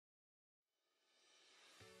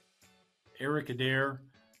Eric Adair,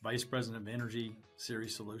 Vice President of Energy,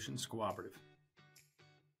 Ceres Solutions Cooperative.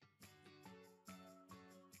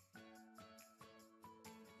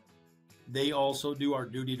 They also do our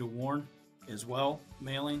duty to warn as well,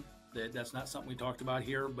 mailing. That's not something we talked about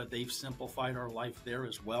here, but they've simplified our life there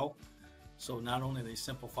as well. So not only are they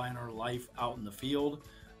simplifying our life out in the field,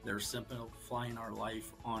 they're simplifying our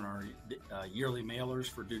life on our yearly mailers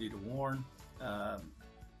for duty to warn.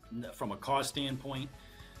 From a cost standpoint,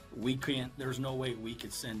 there's no way we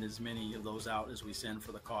could send as many of those out as we send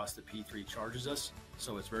for the cost that P3 charges us.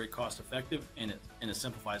 So it's very cost effective, and it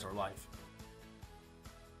simplifies our life.